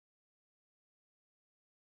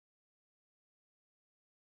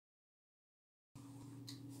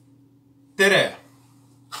Tere!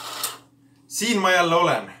 Siin ma jälle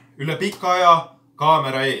olen, üle pika aja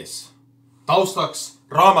kaamera ees. Taustaks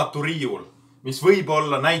raamaturiiul, mis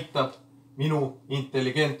võib-olla näitab minu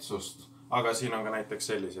intelligentsust. Aga siin on ka näiteks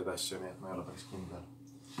selliseid asju, nii et ma ei ole päris kindel.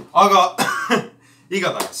 Aga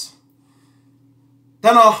igatahes.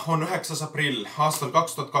 Täna on 9. aprill aastal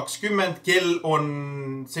 2020, kell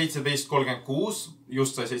on 17.36,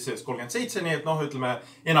 just sai 17.37, nii et ütleme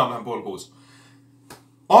enam-vähem pool 6.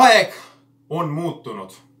 Aeg on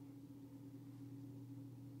muutunud.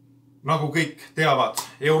 Nagu kõik teavad,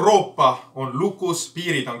 Euroopa on lukus,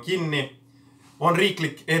 piirid on kinni, on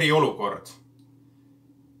riiklik eriolukord.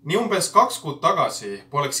 Nii umbes 2 kuud tagasi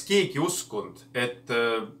poleks keegi uskunud, et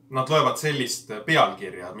nad loevad sellist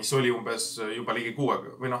pealkirja, mis oli umbes juba ligi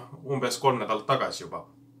 6 või umbes 3 nädalat tagasi juba.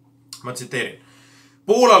 Ma tsiteerin.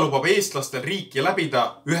 Poola lubab eestlastel riiki läbida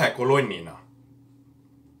ühe kolonnina.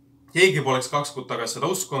 Keegi poleks 2 kuud tagasi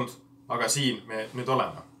seda uskunud, aga siin me nüüd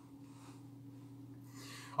oleme.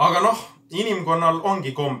 Aga inimkonnal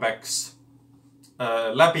ongi kombeks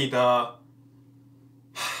läbida,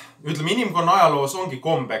 ütleme, inimkonna ajaloos ongi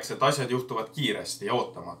kombeks, et asjad juhtuvad kiiresti ja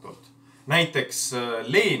ootamatult. Näiteks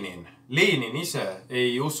Lenin ise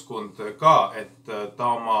ei uskunud ka, et ta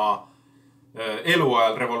oma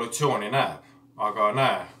eluajal revolutsiooni näeb. Aga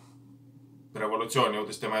näe, revolutsioon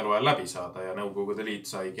jõudis tema eluajal läbi saada ja Nõukogude Liit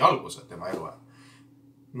saigi alguse tema eluajal.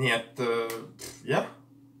 Nii et, jah.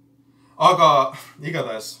 Aga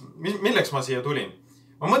igatahes, milleks ma siia tulin?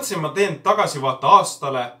 Ma mõtlesin, ma teen tagasivaate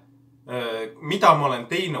aastale, mida ma olen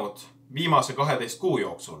teinud viimase 12 kuu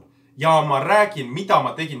jooksul. Ja ma räägin, mida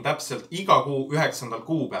ma tegin täpselt iga kuu 9.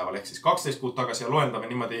 kuupäeval, ehk siis 12 kuud tagasi ja loendame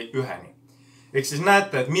niimoodi üheni. Ehk siis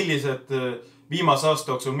näete, et millised viimase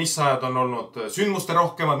aasta jooksul, mis ajad on olnud sündmuste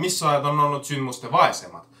rohkemad, mis ajad on olnud sündmuste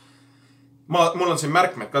vaesemad. Mul on siin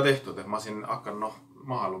märkmed ka tehtud, et ma siin hakkan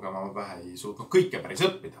maha lugema, ma vähe ei suutnud kõike päris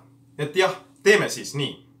õppida. Et jah, teeme siis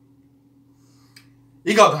nii.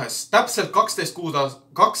 Igatahes, täpselt 12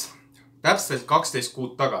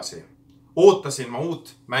 kuud tagasi ootasin ma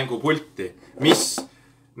uut mängupulti, mis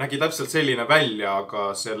nägi täpselt selline välja,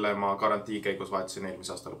 aga selle ma garantii käigus vaetasin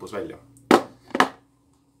eelmise aasta lõpus välja.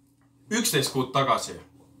 11 kuud tagasi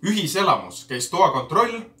ühiselamus käis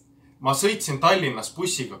toakontroll, ma sõitsin Tallinnas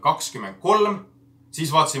bussiga 23,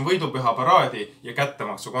 siis vaatasin võidupüha paraadi ja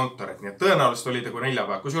kättemaksukontorit. Nii et tõenäoliselt oli ta kui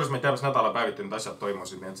neljapäev. Kusjuures ma ei tea, mis nädalapäeviti need asjad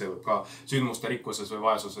toimusid, nii et see võib ka sündmuste rikkuses või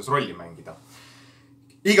vaesuses rolli mängida.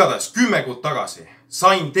 Igatahes 10 kuud tagasi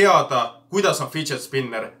sain teada, kuidas on fidget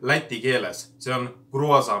spinner läti keeles. See on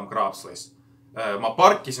gruosam kraapslis. Ma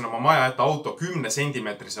parkisin oma maja ette auto 10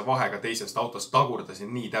 sentimeetrise vahega teisest autost,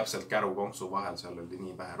 tagurdasin nii täpselt käru konksu vahel, seal oli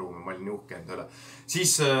nii vähe ruumi, ma olin uhkend üle.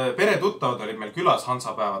 Siis peretuttavad olid meil külas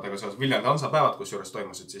Hansapäevadega seoses, Viljandi Hansapäevad, kus juures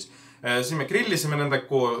toimusid siis. Siis me grillisime nendega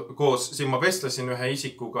koos, siin ma vestlesin ühe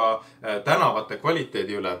isikuga tänavate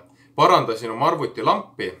kvaliteedi üle, parandasin oma arvuti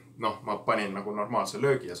lampi, ma panin nagu normaalse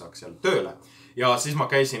löögi ja saaks jälle tööle. Ja siis ma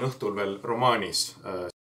käisin õhtul veel romaanis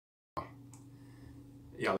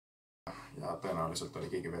ja tõenäoliselt oli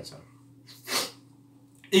keegi veel seal.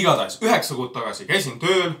 Igatahes, 9 kuud tagasi käisin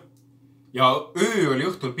tööl ja öö oli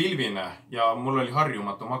õhtul pilvine ja mul oli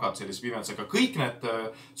harjumatu magada sellise pimedusega. Kõik need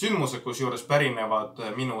sündmused, kus juures pärinevad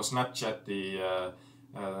minu Snapchati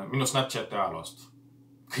ajaloost.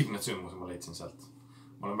 Kõik need sündmused ma leidsin sealt.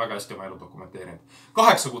 Ma olen väga hästi oma elu dokumenteerinud.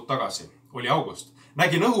 8 kuud tagasi oli august.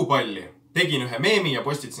 Nägin õhupalli, tegin ühe meemi ja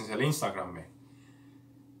postitsin selle Instagrami.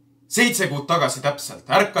 7 kuud tagasi täpselt.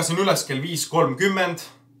 Ärkasin üles kell 5.30.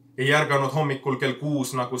 Ei ärganud hommikul kell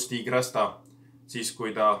 6 nagu Stig Rästa, siis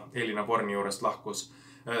kui ta Elina Borni juurest lahkus.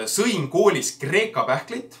 Sõin koolis Kreeka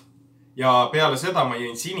pähklit ja peale seda ma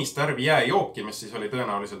jõin sinist värvi jääjooki, mis siis oli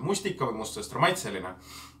tõenäoliselt mustika või mustsõstra maitseline.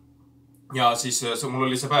 Ja siis mul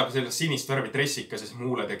oli see päev selles sinist värvi dressika, siis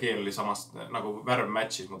muuled ja keel oli samast nagu värv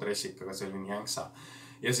matchis mu dressikaga, see oli nii jänksa.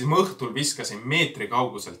 Ja siis ma õhtul viskasin meetri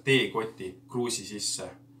kauguselt teekoti kruusi sisse.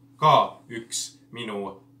 Ka üks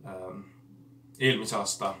minu eelmise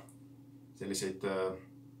aasta selliseid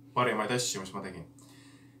parimaid asju, mis ma tegin.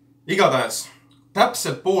 Igatahes,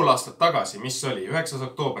 täpselt pool aastat tagasi, mis oli 9.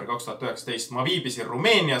 oktoober 2019, ma viibisin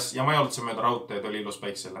Rumeenias ja ma jalutasin mööda raudteed, oli ilus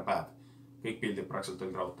päikseline päev. Kõik pildid praktiliselt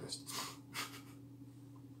olid raudteest.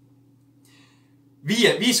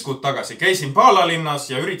 5 kuud tagasi käisin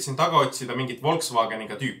Paalalinnas ja üritasin taga otsida mingit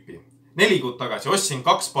Volkswageniga tüüpi. 4 kuud tagasi ostsin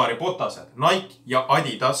 2 paari botased, Nike ja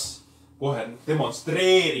Adidas. Kohe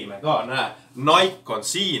demonstreerime ka, näe, Nike on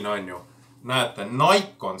siin, on ju. Näete,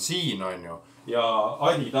 Nike on siin, on ju. Ja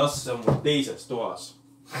Adidas on mul teises toas.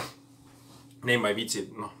 Neid ma ei viitsi,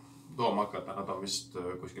 tooma hakata, nad on vist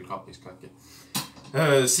kuskil kapis ka äkki.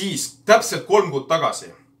 Siis täpselt 3 kuud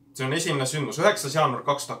tagasi See on esimene sündmus, 9. jaanuar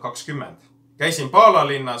 2020. Käisin Paala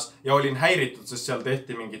linnas ja olin häiritud, sest seal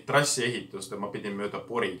tehti mingit trassiehitust ja ma pidin mööda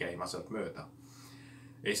pori käima sealt mööda.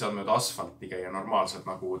 Ei saa mööda asfalti käia normaalselt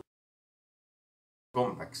nagu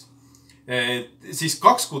kombeks. Siis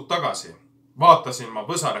 2 kuud tagasi vaatasin ma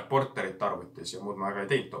Võsa Reporterit arvutis ja muud ma väga ei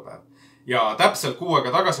teinud too päev. Ja täpselt 6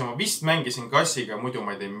 aega tagasi ma vist mängisin kassiga, muidu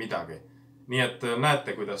ma ei teinud midagi. Nii et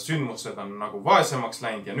näete, kuidas sündmused on nagu vaesemaks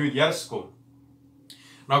läinud ja nüüd järsku.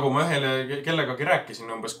 Nagu ma ühele kellegagi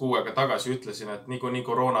rääkisin umbes 6 aega tagasi, ütlesin, et nii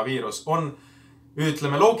koroonaviirus on,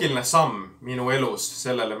 ütleme, loogiline samm minu elus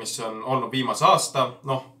sellele, mis on olnud viimase aasta.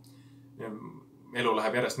 Elu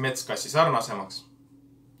läheb järjest metskassi sarnasemaks.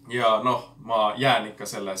 Ja ma jään ikka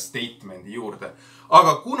selle statemendi juurde.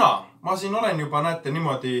 Aga kuna ma siin olen juba, näete,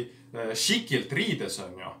 niimoodi šikilt riides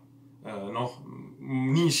on ju.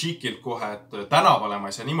 Nii šikilt kohe, et tänavale ma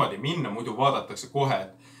ei saa niimoodi minna, muidu vaadatakse kohe, et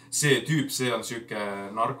see tüüp, see on süke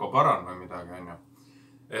narkoparan või midagi on ju.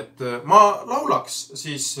 Et ma laulaks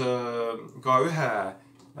siis ka ühe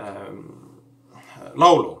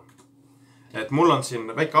laulu. Et mul on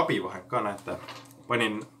siin väike abivahek ka, näete.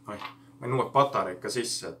 Panin uued patareid ka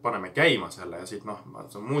sisse, et paneme käima selle ja siit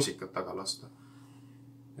saan muusikat taga lasta.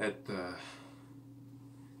 Et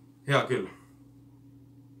hea küll.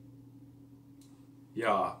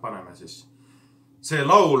 Ja paneme siis. See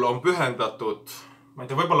laul on pühendatud, ma ei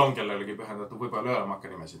tea, võib-olla on kellelegi pühendatud, võib-olla ei ole, ma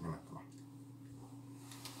hakkan nimesid nimetama.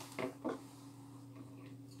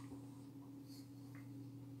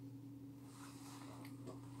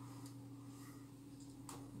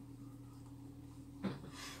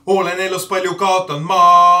 Olen elus palju kaotanud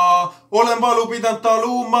ma, olen valu pidanud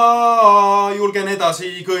taluma, julgen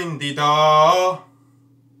edasi kõndida.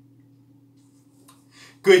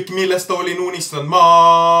 Kõik, millest olin unistanud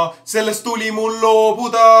ma, sellest tuli mul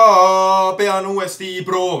loobuda, pean uuesti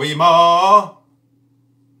proovima.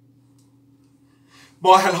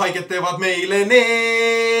 Vahel haiget teevad meile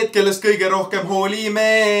need, kellest kõige rohkem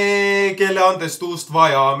hoolime, kelle andestust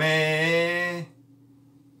vajame.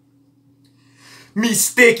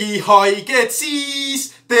 Mis tegi haiget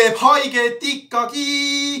siis, teeb haiget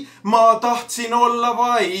ikkagi, ma tahtsin olla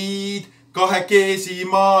vaid kahekesi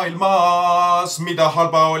maailmas, mida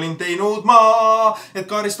halba olin teinud ma, et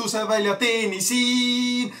karistuse välja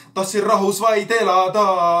teenisin, tahtsin rahus vaid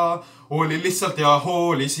elada, olin lihtsalt ja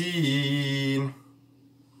hoolisin.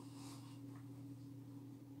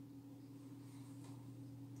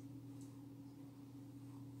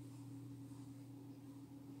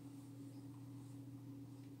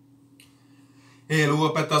 Elu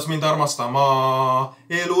õpetas mind armastama,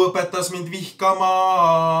 elu õpetas mind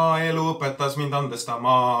vihkama, elu õpetas mind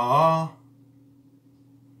andestama.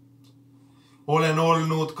 Olen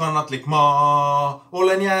olnud kannatlik ma,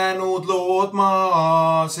 olen jäänud loodma,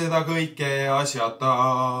 seda kõike asjata.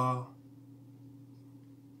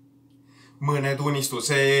 Mõned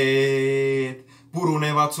unistused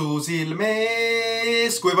purunevad su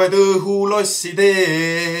silmes, kui vaid õhulossi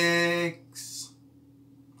teeks.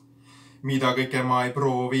 Mida kõike ma ei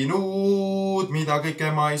proovinud, mida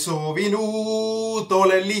kõike ma ei soovinud,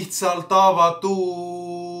 olen lihtsalt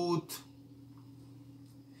avatud.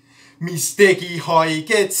 Mis tegi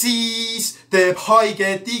haiget siis, teeb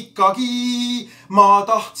haiget ikkagi, ma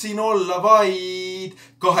tahtsin olla vaid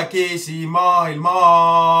kahekesi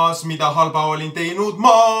maailmas, mida halba olin teinud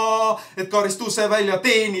ma, et karistuse välja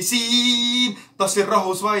teenisin, tahtsin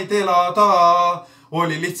rahus vaid elada,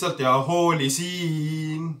 oli lihtsalt ja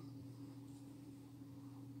hoolisin.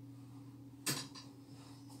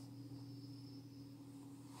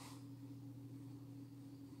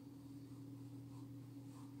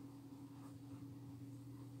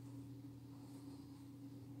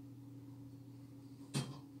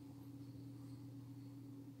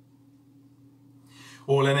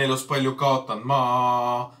 Olen elus palju kaotanud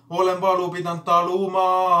ma, olen valu pidanud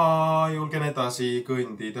taluma, julgen edasi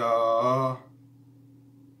kõndida.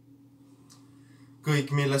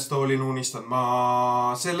 Kõik, millest olin unistanud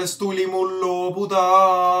ma, sellest tuli mul loobuda,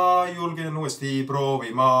 julgen uuesti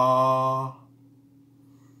proovima.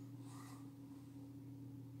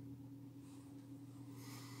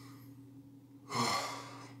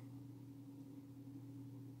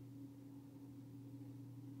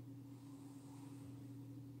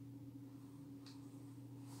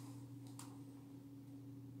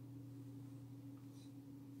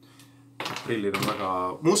 Aprillid on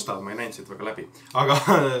väga mustad, ma ei näinud siit väga läbi. Aga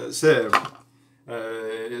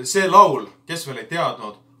see laul, kes veel ei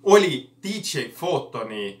teadnud, oli DJ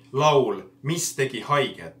Photoni laul Mis tegi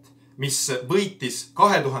haiget, mis võitis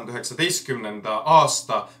 2019.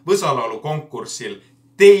 aasta Võsalaulu konkursil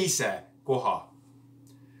 2. koha.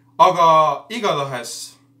 Aga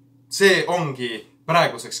igatahes see ongi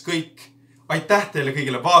praeguseks kõik. Aitäh teile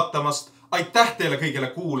kõigile vaatamast. Aitäh teile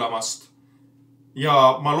kõigile kuulamast.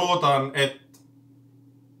 Ja ma loodan, et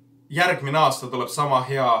järgmine aasta tuleb sama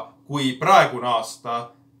hea kui praegune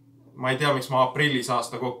aasta. Ma ei tea, miks ma aprillis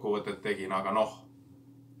aasta kokkuvõtet tegin, aga noh.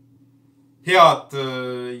 Head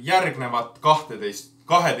järgnevat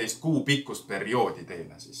 12 kuu pikkust perioodi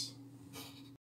teile siis.